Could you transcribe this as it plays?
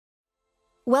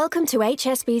Welcome to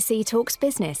HSBC Talks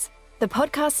Business, the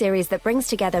podcast series that brings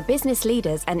together business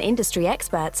leaders and industry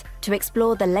experts to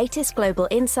explore the latest global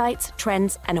insights,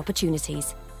 trends, and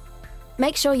opportunities.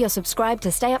 Make sure you're subscribed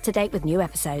to stay up to date with new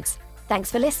episodes.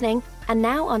 Thanks for listening, and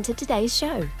now on to today's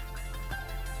show.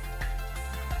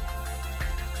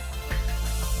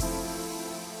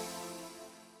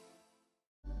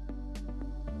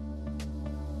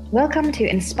 Welcome to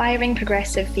Inspiring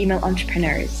Progressive Female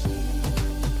Entrepreneurs,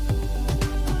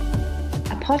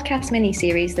 a podcast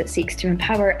mini-series that seeks to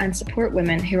empower and support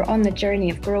women who are on the journey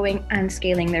of growing and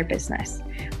scaling their business.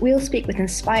 We'll speak with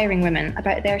inspiring women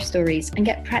about their stories and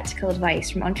get practical advice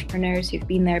from entrepreneurs who've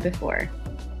been there before.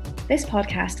 This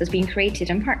podcast has been created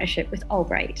in partnership with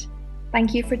Albright.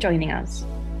 Thank you for joining us.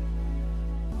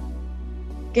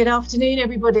 Good afternoon,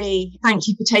 everybody. Thank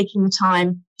you for taking the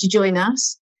time to join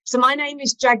us. So my name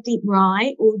is Jagdeep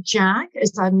Rai, or Jag,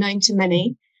 as I'm known to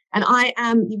many, and I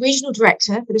am the Regional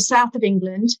Director for the South of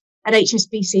England at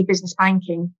HSBC Business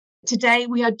Banking. Today,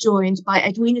 we are joined by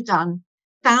Edwina Dunn,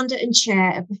 founder and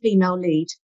chair of the Female Lead.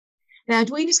 Now,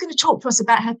 Edwina is going to talk to us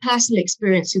about her personal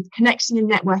experience with connecting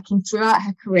and networking throughout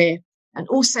her career. And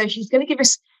also, she's going to give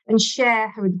us and share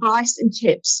her advice and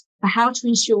tips for how to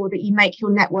ensure that you make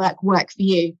your network work for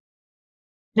you.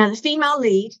 Now, the Female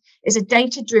Lead is a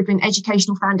data-driven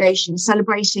educational foundation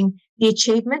celebrating the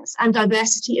achievements and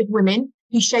diversity of women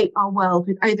who shape our world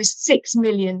with over 6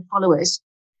 million followers.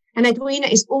 And Edwina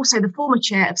is also the former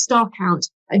chair of StarCount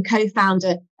and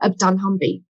co-founder of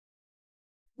dunnhumby.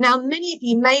 Now, many of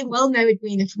you may well know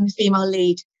Edwina from the Female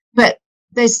Lead, but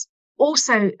there's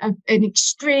also an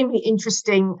extremely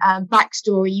interesting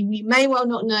backstory. You may well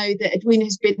not know that Edwina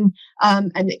has been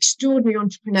an extraordinary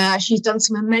entrepreneur. She's done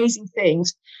some amazing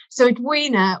things. So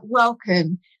Edwina,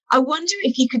 welcome. I wonder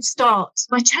if you could start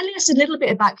by telling us a little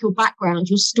bit about your background,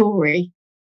 your story.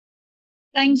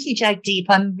 Thank you, Jagdeep.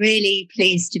 I'm really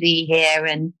pleased to be here,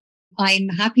 and I'm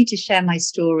happy to share my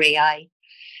story. I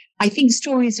think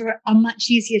stories are much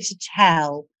easier to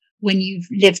tell when you've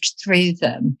lived through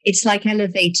them. It's like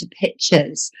elevator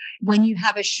pitches. When you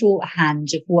have a shorthand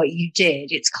of what you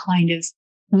did, it's kind of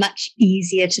much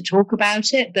easier to talk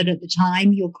about it. But at the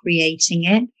time you're creating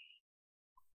it,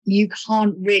 you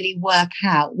can't really work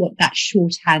out what that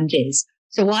shorthand is.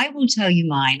 So I will tell you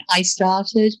mine. I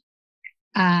started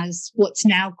as what's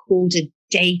now called a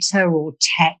data or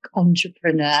tech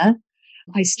entrepreneur.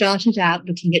 I started out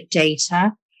looking at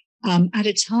data at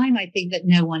a time I think that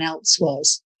no one else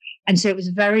was. And so it was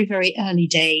very, very early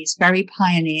days, very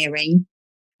pioneering.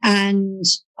 And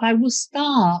I will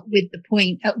start with the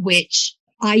point at which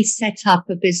I set up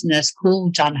a business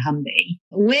called dunnhumby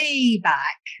way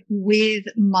back with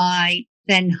my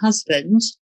then husband.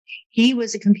 He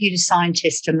was a computer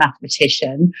scientist and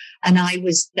mathematician, and I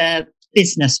was the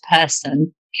business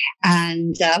person.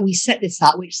 And we set this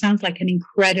up, which sounds like an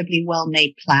incredibly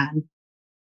well-made plan.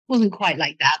 Wasn't quite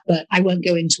like that, but I won't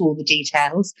go into all the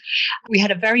details. We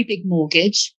had a very big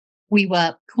mortgage. We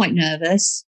were quite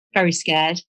nervous, very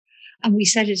scared, and we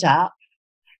set it up,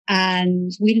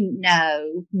 and we didn't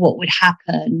know what would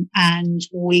happen. And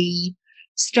we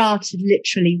started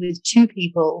literally with 2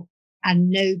 people and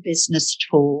no business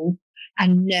at all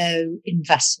and no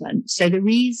investment. So the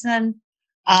reason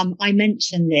I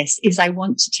mention this is I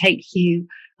want to take you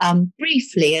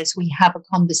briefly as we have a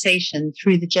conversation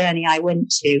through the journey I went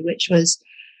to, which was,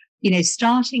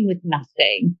 starting with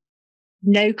nothing,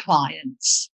 no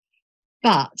clients,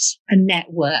 but a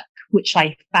network, which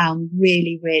I found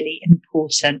really, really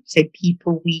important. So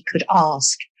people we could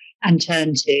ask and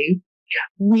turn to.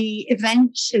 We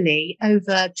eventually,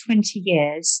 over 20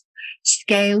 years,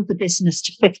 scaled the business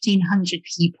to 1,500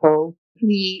 people.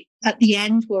 We, at the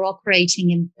end, were operating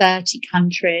in 30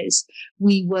 countries.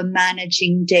 We were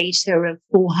managing data of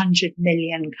 400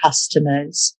 million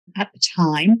customers at the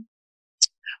time.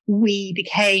 We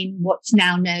became what's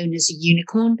now known as a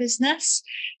unicorn business.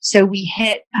 So we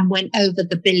hit and went over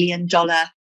the $1 billion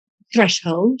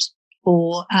threshold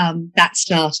for that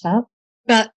startup.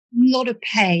 But a lot of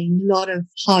pain, a lot of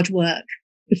hard work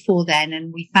before then.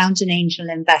 And we found an angel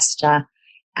investor,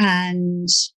 and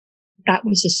that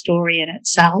was a story in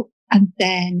itself. And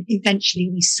then eventually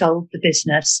we sold the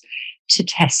business to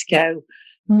Tesco.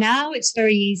 Now it's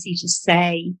very easy to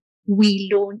say we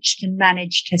launched and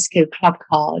managed Tesco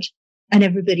Clubcard, and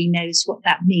everybody knows what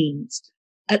that means.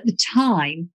 At the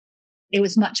time, it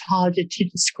was much harder to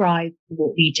describe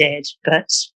what we did, but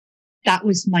that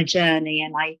was my journey.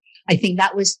 And I think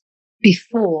that was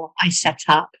before I set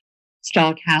up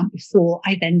StarCount, before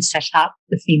I then set up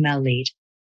the Female Lead.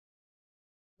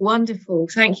 Wonderful.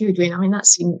 Thank you, Edwina. I mean,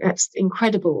 that's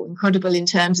incredible in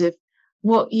terms of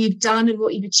what you've done and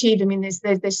what you've achieved. I mean,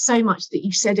 there's so much that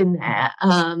you've said in there,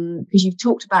 because you've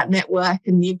talked about network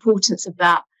and the importance of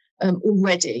that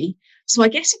already. So I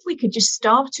guess if we could just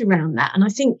start around that, and I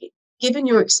think given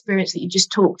your experience that you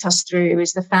just talked us through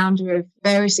as the founder of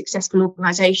very successful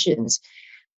organizations,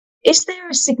 is there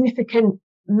a significant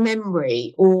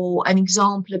memory or an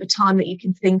example of a time that you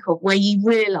can think of where you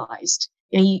realized,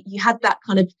 you had that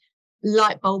kind of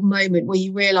light bulb moment where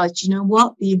you realized,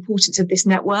 what, the importance of this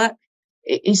network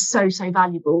is so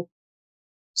valuable?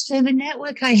 So the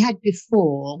network I had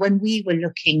before, when we were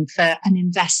looking for an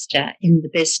investor in the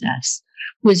business,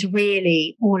 was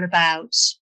really all about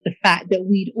the fact that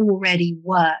we'd already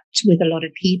worked with a lot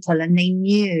of people and they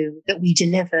knew that we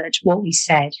delivered what we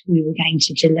said we were going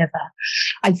to deliver.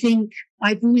 I think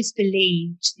I've always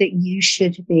believed that you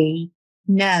should be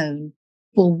known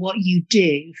for what you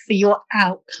do, for your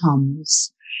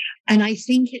outcomes. And I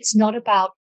think it's not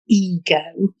about ego.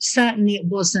 Certainly it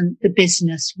wasn't the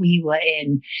business we were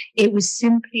in. It was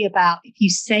simply about, if you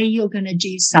say you're going to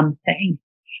do something,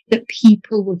 that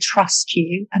people will trust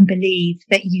you and believe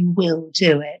that you will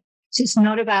do it. So it's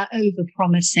not about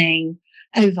over-promising,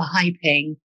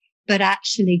 over-hyping, but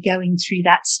actually going through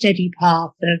that steady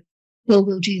path of, well,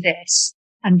 we'll do this,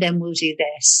 and then we'll do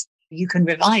this. You can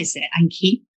revise it and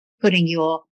keep putting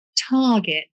your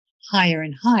target higher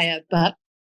and higher, but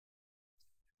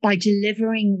by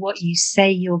delivering what you say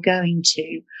you're going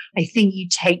to, I think you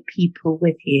take people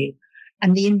with you.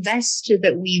 And the investor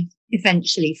that we've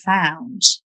eventually found,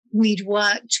 we'd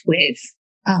worked with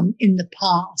in the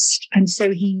past. And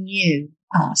so he knew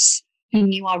us. He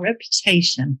knew our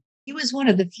reputation. He was one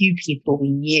of the few people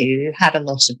we knew who had a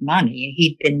lot of money.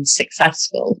 He'd been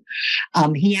successful.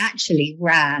 He actually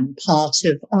ran part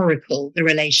of Oracle, the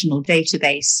relational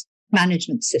database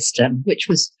management system, which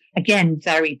was, again,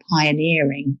 very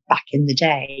pioneering back in the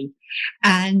day.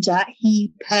 And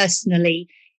he personally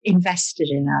invested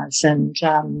in us, and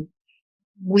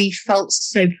we felt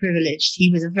so privileged.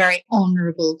 He was a very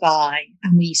honorable guy,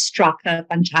 and we struck a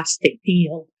fantastic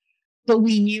deal. But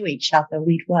we knew each other.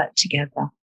 We'd worked together.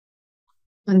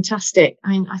 Fantastic.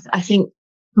 I mean, I think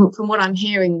from what I'm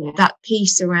hearing, that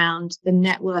piece around the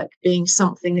network being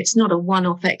something that's not a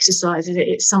one-off exercise,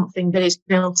 it's something that is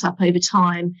built up over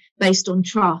time based on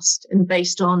trust and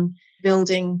based on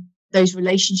building those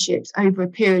relationships over a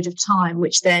period of time,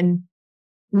 which then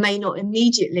may not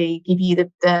immediately give you the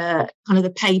kind of the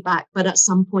payback, but at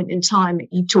some point in time,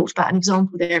 you talked about an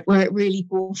example there where it really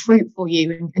bore fruit for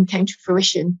you and came to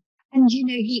fruition. And,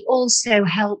 he also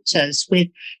helped us with,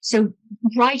 so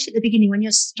right at the beginning, when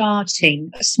you're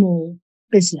starting a small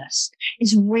business,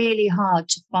 it's really hard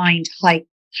to find high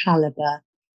caliber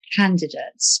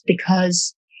candidates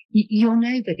because you're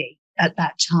nobody at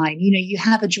that time. You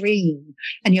have a dream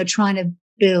and you're trying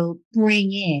to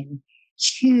bring in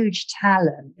huge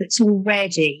talent that's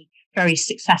already very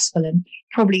successful and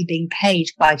probably being paid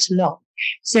quite a lot.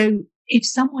 So if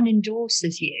someone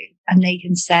endorses you and they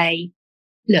can say,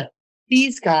 look,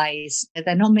 these guys,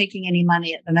 they're not making any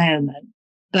money at the moment,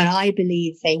 but I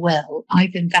believe they will.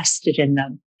 I've invested in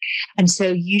them. And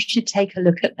so you should take a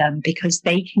look at them because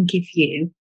they can give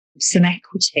you some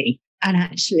equity. And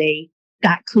actually,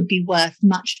 that could be worth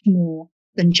much more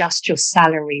than just your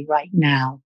salary right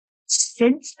now.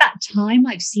 Since that time,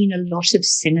 I've seen a lot of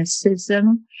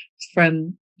cynicism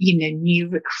from, new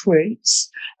recruits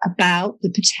about the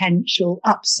potential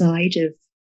upside of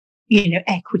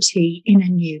equity in a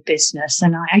new business.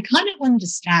 And I kind of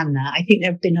understand that. I think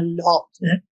there have been a lot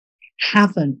that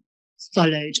haven't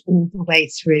followed all the way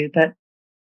through, but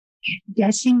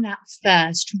getting that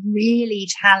first really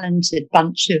talented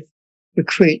bunch of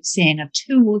recruits in, of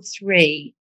 2 or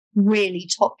 3 really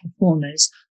top performers,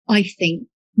 I think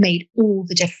made all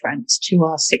the difference to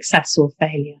our success or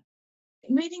failure.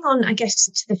 Moving on, I guess,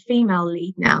 to the female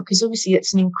lead now, because obviously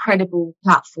it's an incredible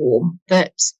platform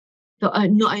that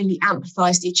not only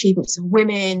amplifies the achievements of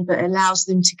women, but allows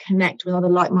them to connect with other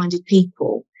like-minded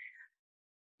people.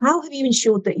 How have you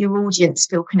ensured that your audience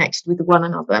feel connected with one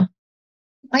another?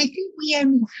 I think we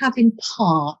only have in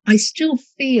part. I still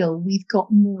feel we've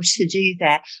got more to do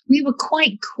there. We were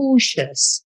quite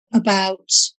cautious about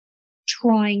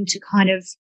trying to kind of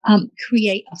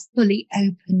create a fully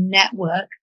open network.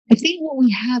 I think what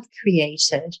we have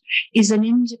created is an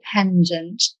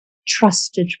independent,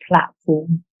 trusted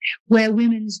platform where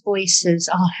women's voices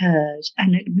are heard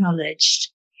and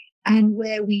acknowledged, and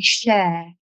where we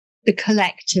share the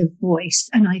collective voice.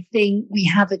 And I think we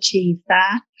have achieved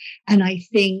that. And I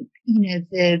think,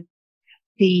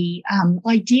 the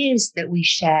ideas that we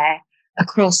share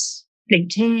across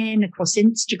LinkedIn, across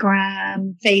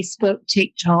Instagram, Facebook,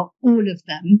 TikTok, all of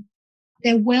them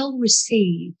they're well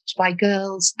received by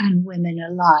girls and women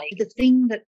alike. The thing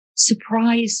that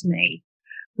surprised me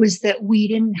was that we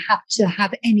didn't have to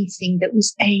have anything that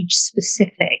was age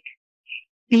specific.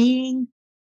 Being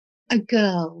a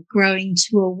girl growing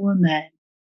to a woman,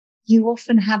 you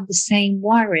often have the same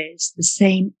worries, the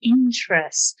same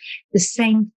interests, the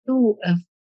same thought of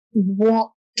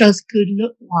what does good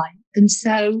look like. And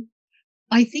so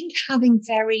I think having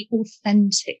very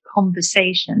authentic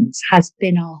conversations has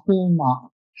been our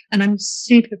hallmark. And I'm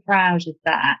super proud of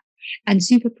that, and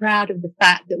super proud of the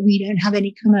fact that we don't have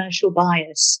any commercial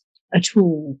bias at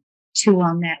all to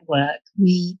our network.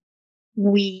 We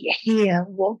hear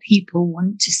what people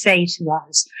want to say to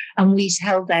us, and we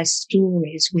tell their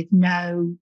stories with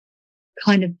no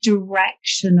kind of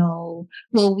directional,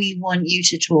 well, we want you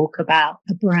to talk about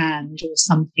a brand or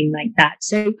something like that.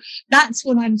 So that's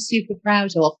what I'm super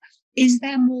proud of. Is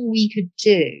there more we could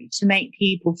do to make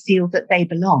people feel that they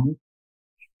belong,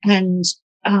 and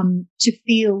to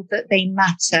feel that they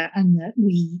matter, and that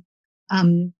we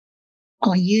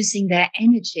are using their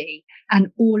energy and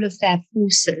all of their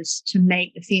forces to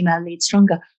make the female lead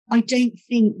stronger? I don't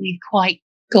think we've quite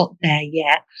got there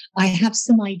yet. I have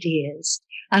some ideas,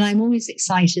 and I'm always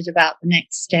excited about the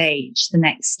next stage, the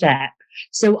next step.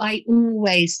 So I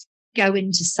always go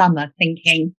into summer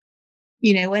thinking,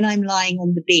 you know, when I'm lying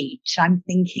on the beach, I'm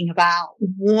thinking about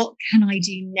what can I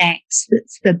do next?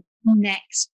 That's the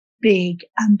next big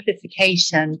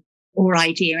amplification or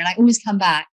idea. And I always come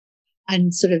back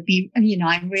and sort of be, you know,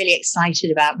 I'm really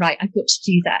excited about, right, I've got to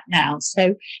do that now.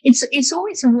 So it's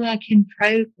always a work in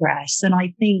progress. And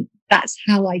I think that's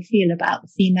how I feel about the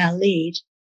female lead.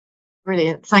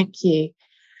 Brilliant. Thank you.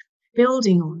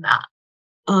 Building on that,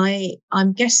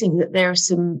 I'm guessing that there are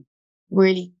some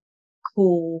really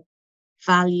core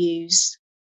values,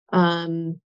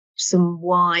 some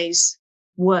wise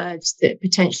words that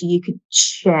potentially you could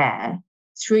share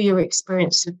through your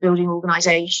experience of building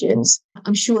organizations.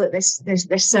 I'm sure that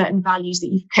there's certain values that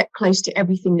you've kept close to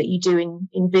everything that you do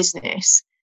in business.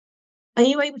 Are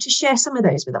you able to share some of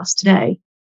those with us today?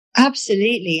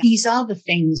 Absolutely. These are the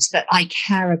things that I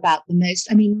care about the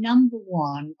most. I mean, number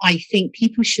one, I think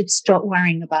people should stop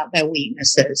worrying about their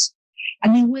weaknesses. I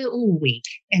mean, we're all weak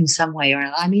in some way or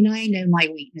another. I mean, I know my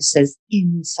weaknesses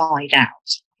inside out.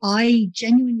 I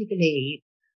genuinely believe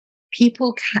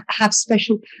people have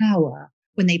special power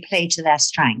when they play to their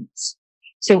strengths.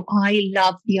 So I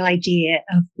love the idea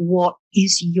of what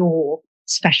is your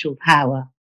special power.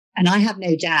 And I have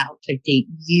no doubt that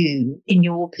you, in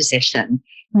your position,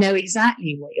 know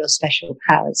exactly what your special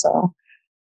powers are.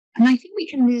 And I think we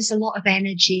can lose a lot of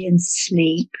energy and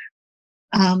sleep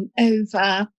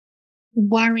over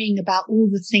worrying about all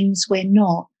the things we're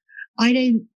not. I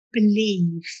don't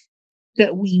believe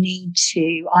that we need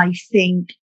to. I think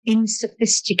in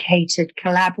sophisticated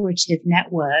collaborative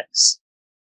networks,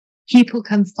 people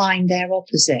can find their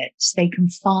opposites. They can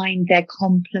find their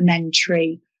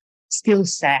complementary skill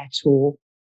set, or,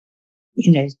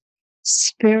 you know,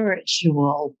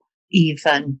 spiritual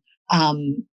even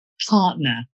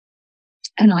partner.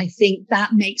 And I think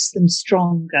that makes them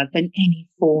stronger than any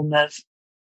form of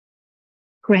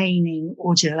training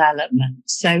or development.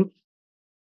 So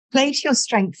play to your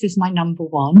strengths is my number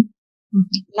one.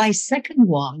 Mm-hmm. My second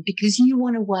one, because you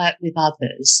want to work with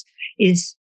others,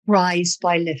 is Rise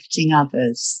by Lifting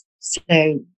Others.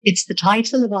 So it's the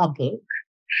title of our book.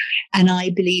 And I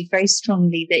believe very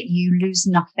strongly that you lose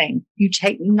nothing. You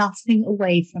take nothing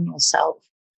away from yourself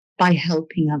by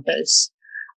helping others.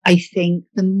 I think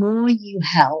the more you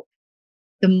help,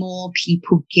 the more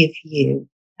people give you.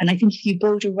 And I think if you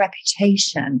build a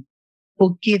reputation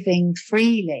for giving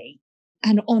freely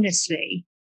and honestly,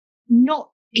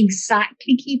 not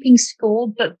exactly keeping score,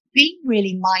 but being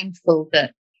really mindful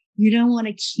that you don't want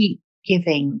to keep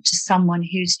giving to someone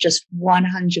who's just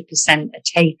 100% a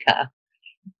taker,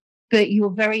 but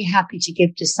you're very happy to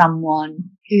give to someone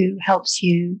who helps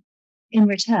you in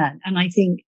return. And I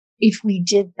think if we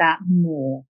did that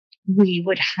more, we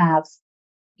would have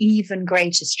even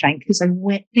greater strength, because I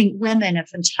think women are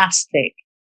fantastic,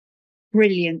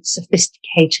 brilliant,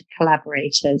 sophisticated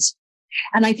collaborators.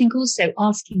 And I think also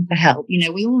asking for help. You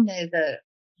know, we all know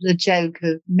the joke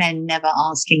of men never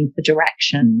asking for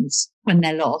directions when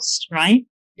they're lost, right?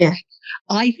 Yeah.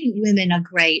 I think women are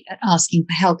great at asking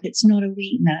for help. It's not a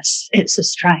weakness. It's a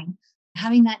strength.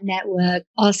 Having that network,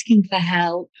 asking for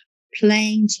help,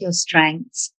 playing to your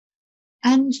strengths,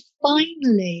 and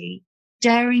finally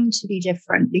daring to be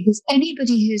different, because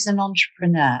anybody who's an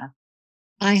entrepreneur,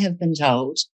 I have been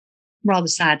told, rather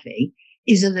sadly,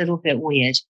 is a little bit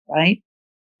weird, right?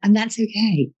 And that's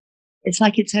okay. It's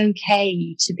like it's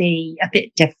okay to be a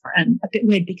bit different, a bit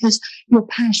weird, because you're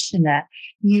passionate.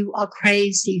 You are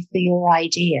crazy for your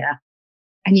idea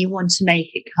and you want to make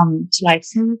it come to life.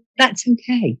 So that's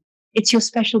okay. It's your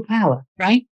special power,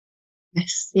 right?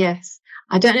 Yes, yes.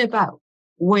 I don't know about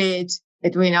weird,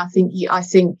 Edwina. I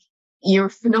think you're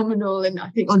phenomenal, and I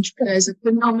think entrepreneurs are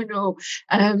phenomenal.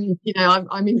 I'm in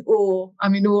awe.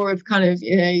 I'm in awe of kind of,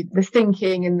 the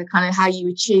thinking and the kind of how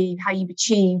you've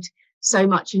achieved so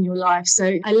much in your life.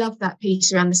 So I love that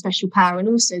piece around the special power, and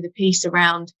also the piece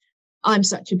around, I'm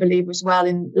such a believer as well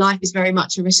in life is very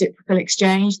much a reciprocal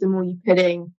exchange. The more you put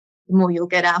in, the more you'll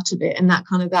get out of it. And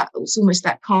it's almost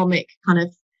that karmic kind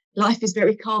of, life is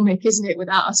very karmic, isn't it?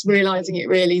 Without us realizing it,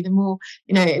 really, the more,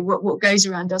 what goes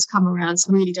around does come around.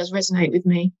 So it really does resonate with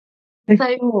me.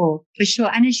 For sure.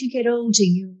 And as you get older,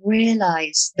 you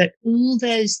realize that all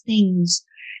those things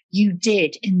you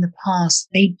did in the past,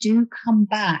 they do come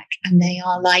back, and they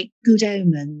are like good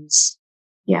omens.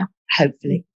 Yeah.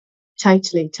 Hopefully.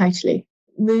 Totally.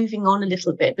 Moving on a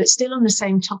little bit, but still on the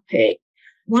same topic.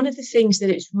 One of the things that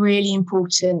it's really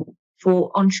important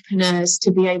for entrepreneurs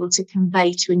to be able to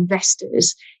convey to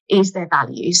investors is their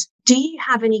values. Do you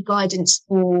have any guidance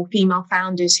for female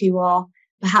founders who are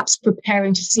perhaps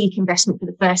preparing to seek investment for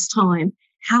the first time,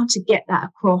 how to get that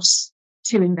across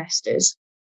to investors?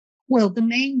 Well, the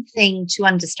main thing to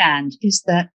understand is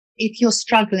that if you're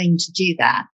struggling to do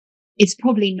that, it's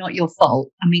probably not your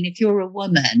fault. I mean, if you're a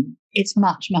woman, it's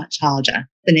much, much harder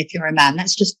than if you're a man.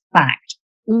 That's just fact.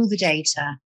 All the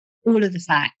data, all of the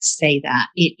facts say that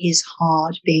it is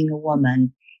hard being a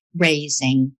woman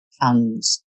raising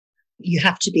funds. You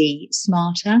have to be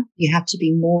smarter. You have to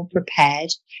be more prepared.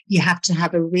 You have to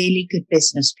have a really good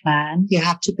business plan. You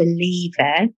have to believe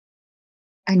it.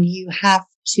 And you have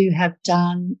to have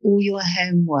done all your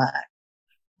homework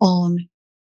on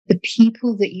the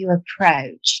people that you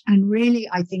approach. And really,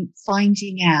 I think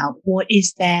finding out what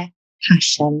is their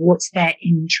passion, what's their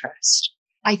interest.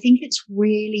 I think it's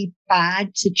really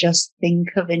bad to just think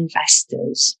of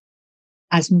investors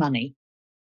as money.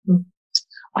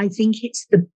 I think it's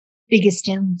the biggest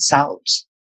insult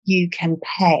you can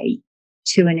pay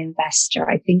to an investor.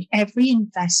 I think every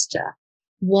investor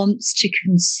wants to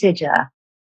consider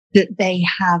that they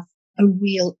have a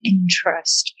real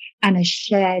interest and a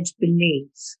shared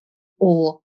belief,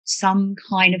 or some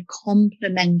kind of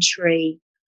complementary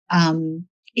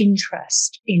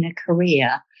interest in a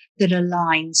career that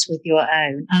aligns with your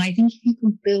own. And I think if you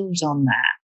can build on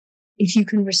that, if you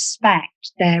can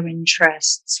respect their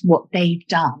interests, what they've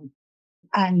done,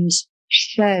 and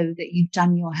show that you've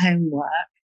done your homework,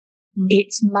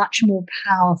 it's much more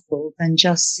powerful than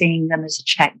just seeing them as a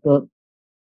checkbook.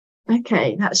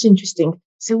 Okay, that's interesting.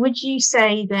 So would you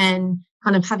say then,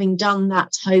 kind of having done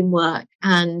that homework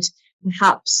and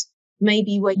perhaps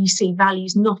maybe where you see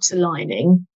values not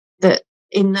aligning, that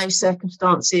in those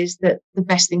circumstances that the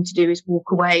best thing to do is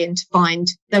walk away and to find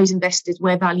those investors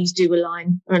where values do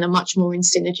align and are much more in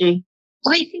synergy?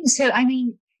 I think so. I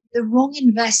mean, the wrong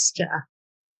investor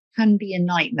can be a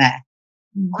nightmare.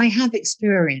 I have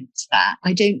experienced that.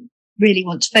 I don't really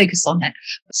want to focus on it.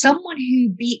 Someone who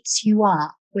beats you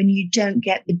up when you don't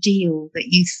get the deal that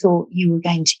you thought you were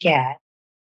going to get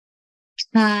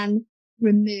can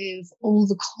remove all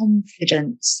the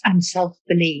confidence and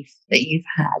self-belief that you've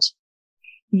had.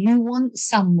 You want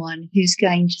someone who's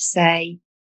going to say,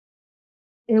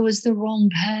 it was the wrong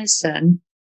person,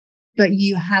 but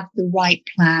you have the right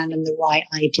plan and the right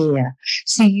idea.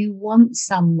 So you want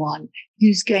someone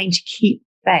who's going to keep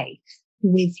faith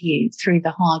with you through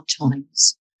the hard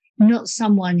times, not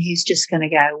someone who's just going to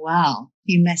go, wow,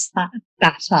 you messed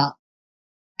that up.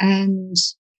 And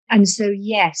so,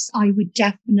 yes, I would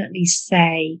definitely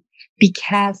say be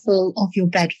careful of your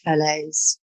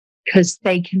bedfellows, because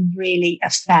they can really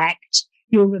affect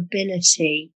your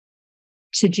ability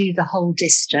to do the whole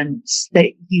distance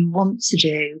that you want to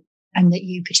do and that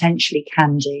you potentially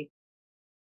can do.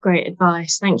 Great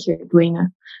advice. Thank you,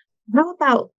 Edwina. How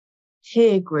about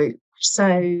peer group?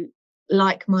 So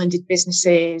like-minded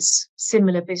businesses,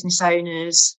 similar business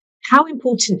owners. How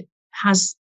important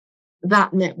has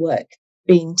that network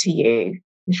been to you?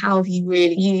 And how have you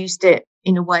really used it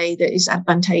in a way that is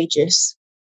advantageous?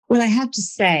 Well, I have to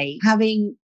say,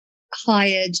 having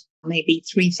hired maybe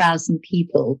 3,000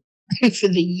 people over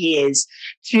the years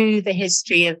through the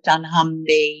history of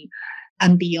dunnhumby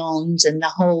and beyond and the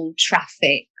whole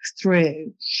traffic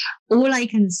through, all I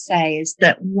can say is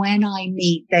that when I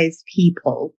meet those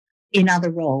people in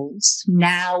other roles,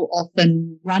 now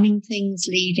often running things,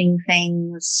 leading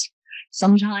things,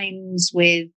 sometimes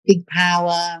with big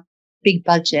power, big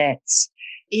budgets,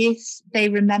 if they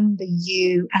remember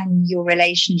you and your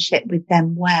relationship with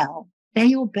them well, they're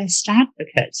your best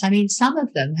advocates. I mean, some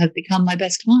of them have become my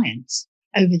best clients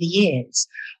over the years,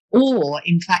 or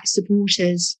in fact,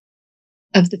 supporters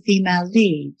of the female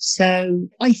lead. So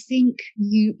I think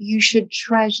you should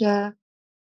treasure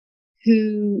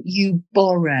who you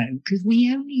borrow, because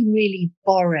we only really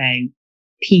borrow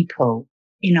people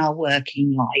in our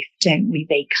working life, don't we?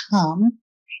 They come,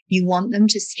 you want them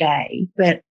to stay,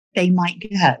 but they might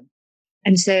go.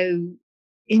 And so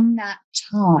in that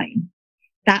time,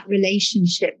 that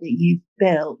relationship that you've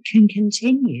built can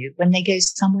continue when they go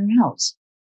somewhere else.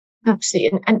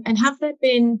 Absolutely. And have there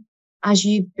been, as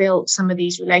you've built some of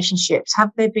these relationships, have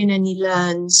there been any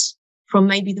learns from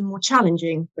maybe the more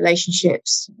challenging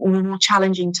relationships or the more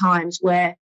challenging times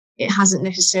where it hasn't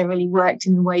necessarily worked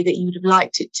in the way that you would have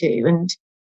liked it to? And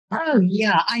oh,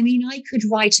 yeah. I mean, I could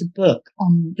write a book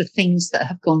on the things that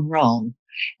have gone wrong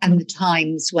and the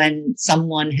times when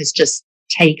someone has just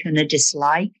taken a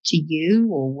dislike to you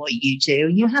or what you do.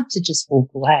 You have to just walk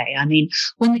away. I mean,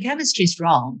 when the chemistry's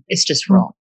wrong, it's just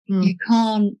wrong. Mm. You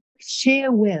can't,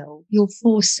 sheer will, your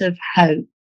force of hope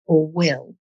or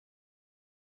will,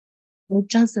 it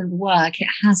doesn't work. It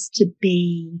has to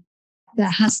be, there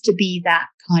has to be that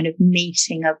kind of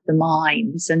meeting of the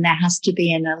minds, and there has to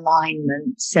be an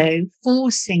alignment. So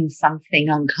forcing something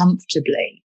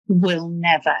uncomfortably will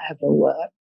never ever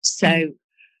work. So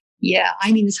yeah,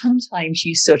 I mean, sometimes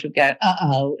you sort of go,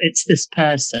 uh-oh, it's this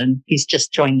person who's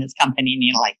just joined this company, and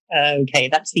you're like, okay,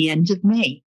 that's the end of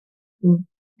me. Mm.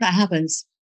 That happens.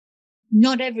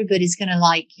 Not everybody's going to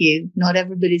like you. Not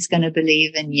everybody's going to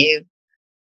believe in you.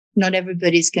 Not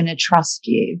everybody's going to trust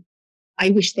you.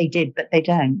 I wish they did, but they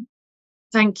don't.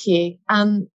 Thank you.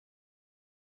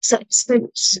 So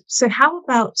how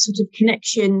about sort of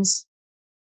connections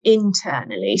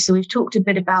internally? So we've talked a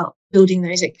bit about building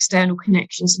those external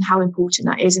connections and how important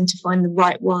that is and to find the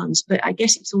right ones. But I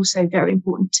guess it's also very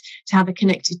important to have a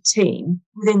connected team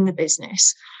within the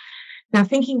business. Now,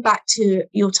 thinking back to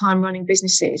your time running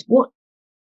businesses, what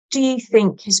do you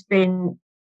think has been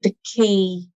the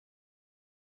key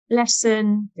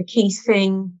lesson, the key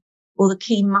thing, or the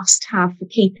key must-have for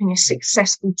keeping a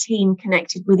successful team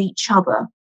connected with each other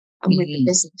and with the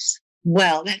business?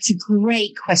 Well, that's a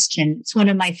great question. It's one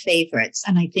of my favorites.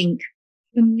 And I think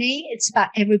for me, it's about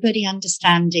everybody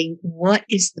understanding what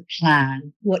is the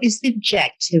plan? What is the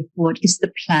objective? What is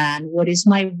the plan? What is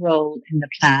my role in the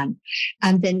plan?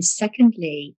 And then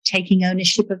secondly, taking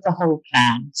ownership of the whole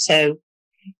plan. So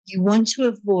you want to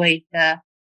avoid the,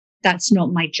 that's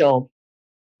not my job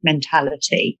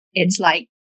mentality. It's like,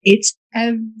 it's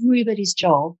everybody's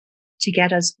job to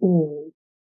get us all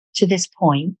to this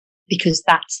point because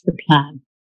that's the plan.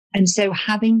 And so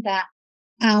having that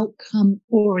outcome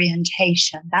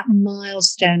orientation, that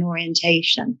milestone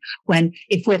orientation, when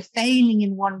if we're failing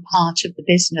in one part of the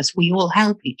business, we all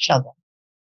help each other,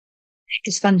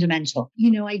 is fundamental. You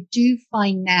know, I do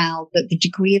find now that the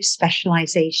degree of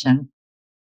specialization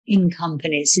in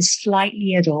companies is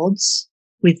slightly at odds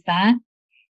with that.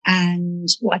 And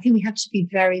I think we have to be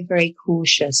very, very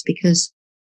cautious because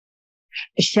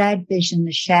the shared vision,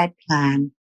 the shared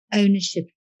plan, ownership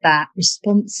of that,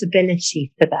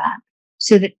 responsibility for that,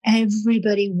 so that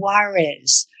everybody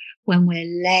worries when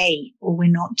we're late or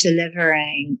we're not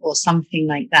delivering or something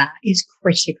like that is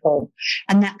critical.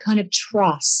 And that kind of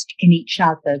trust in each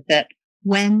other that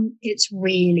when it's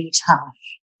really tough,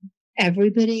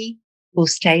 everybody will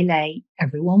stay late,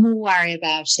 everyone will worry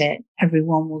about it,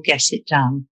 everyone will get it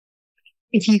done.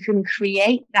 If you can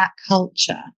create that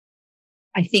culture,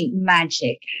 I think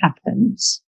magic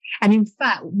happens. And in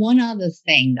fact, one other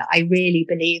thing that I really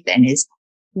believe in is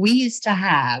we used to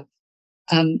have,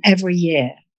 every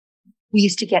year, we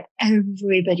used to get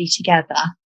everybody together.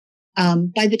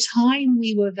 By the time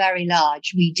we were very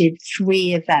large, we did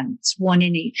 3 events, one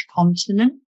in each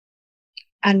continent.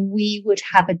 And we would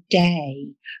have a day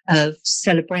of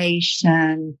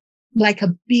celebration, like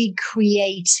a big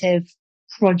creative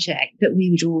project that we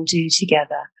would all do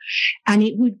together. And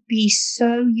it would be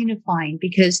so unifying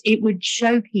because it would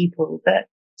show people that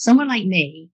someone like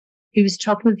me, who was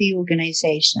top of the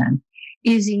organization,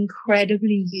 is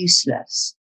incredibly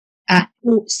useless at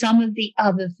some of the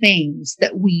other things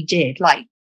that we did, like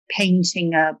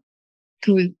painting a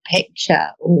group picture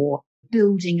or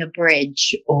building a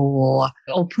bridge or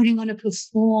putting on a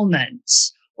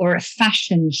performance or a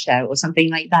fashion show or something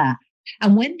like that.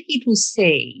 And when people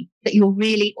see that you're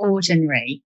really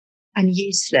ordinary and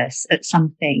useless at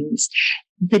some things,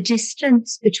 the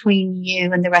distance between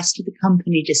you and the rest of the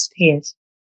company disappears.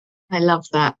 I love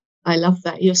that. I love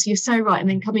that. You're so right. And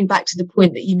then coming back to the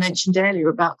point that you mentioned earlier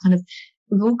about kind of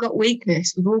we've all got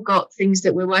weakness. We've all got things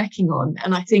that we're working on.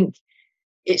 And I think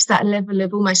it's that level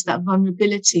of almost that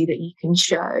vulnerability that you can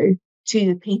show to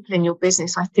the people in your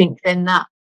business. I think then that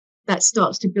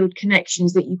starts to build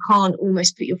connections that you can't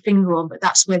almost put your finger on, but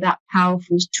that's where that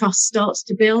powerful trust starts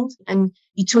to build. And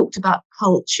you talked about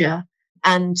culture,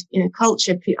 and,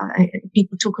 culture,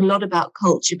 people talk a lot about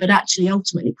culture, but actually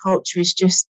ultimately culture is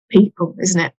just people,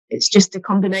 isn't it? It's just a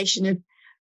combination of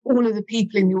all of the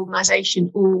people in the organization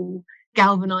all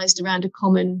galvanized around a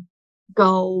common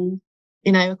goal,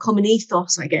 a common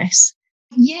ethos, I guess.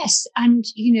 Yes. And,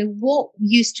 what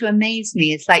used to amaze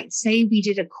me is, like, say we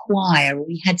did a choir, or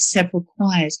we had several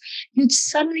choirs, you'd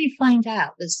suddenly find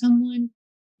out that someone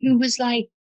who was like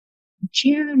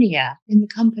junior in the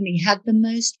company had the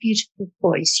most beautiful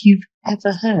voice you've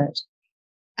ever heard.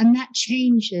 And that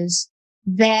changes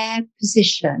their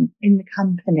position in the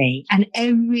company and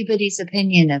everybody's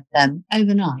opinion of them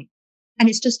overnight. And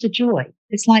it's just a joy.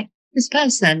 It's like, this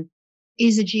person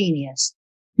is a genius,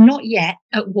 not yet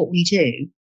at what we do,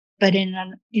 but in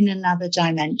another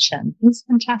dimension. It's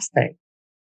fantastic.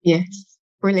 Yes,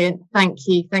 brilliant. Thank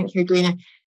you, Edwina.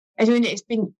 Edwina, it's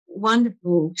been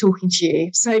wonderful talking to you.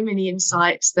 So many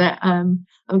insights that I'm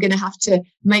going to have to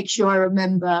make sure I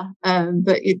remember.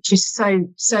 But it's just so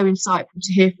insightful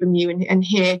to hear from you and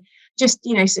hear just,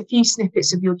 a few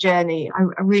snippets of your journey.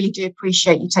 I really do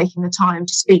appreciate you taking the time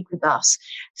to speak with us.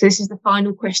 So this is the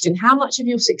final question. How much of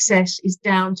your success is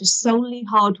down to solely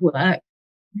hard work,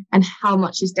 and how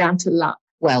much is down to luck?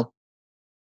 Well,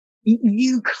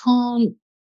 you can't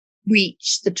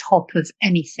reach the top of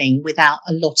anything without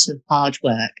a lot of hard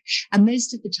work. And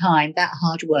most of the time, that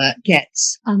hard work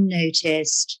gets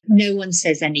unnoticed. No one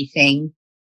says anything.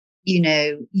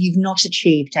 You've not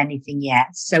achieved anything yet.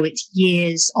 So it's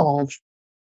years of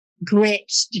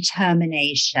grit,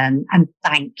 determination, and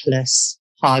thankless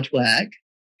hard work.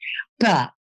 But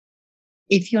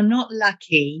if you're not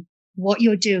lucky, what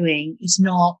you're doing is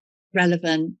not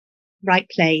relevant, right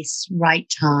place, right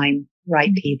time,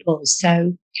 right people.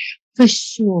 So for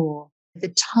sure,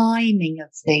 the timing of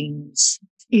things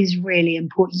is really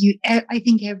important. I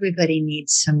think everybody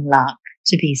needs some luck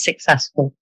to be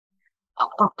successful.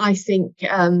 I think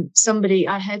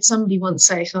I heard somebody once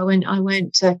say, so I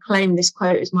won't claim this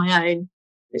quote as my own,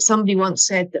 but somebody once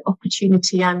said that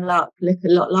opportunity and luck look a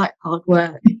lot like hard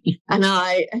work. and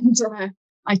I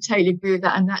totally agree with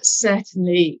that. And that's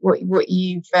certainly what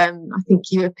you've, I think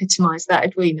you epitomised that,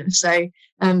 Edwina. So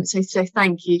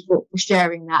thank you for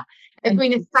sharing that.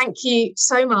 Edwina, thank you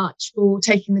so much for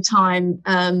taking the time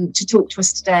to talk to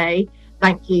us today.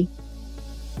 Thank you.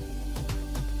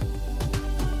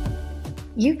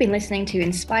 You've been listening to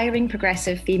Inspiring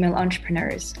Progressive Female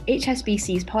Entrepreneurs,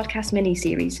 HSBC's podcast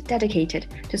mini-series dedicated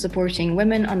to supporting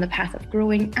women on the path of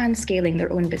growing and scaling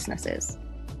their own businesses.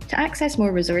 To access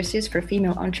more resources for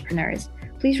female entrepreneurs,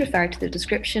 please refer to the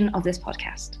description of this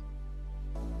podcast.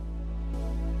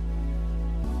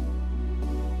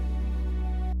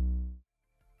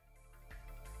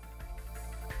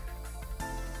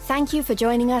 Thank you for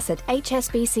joining us at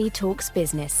HSBC Talks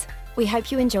Business. We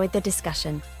hope you enjoyed the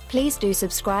discussion. Please do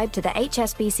subscribe to the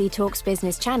HSBC Talks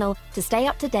Business channel to stay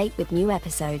up to date with new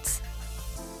episodes.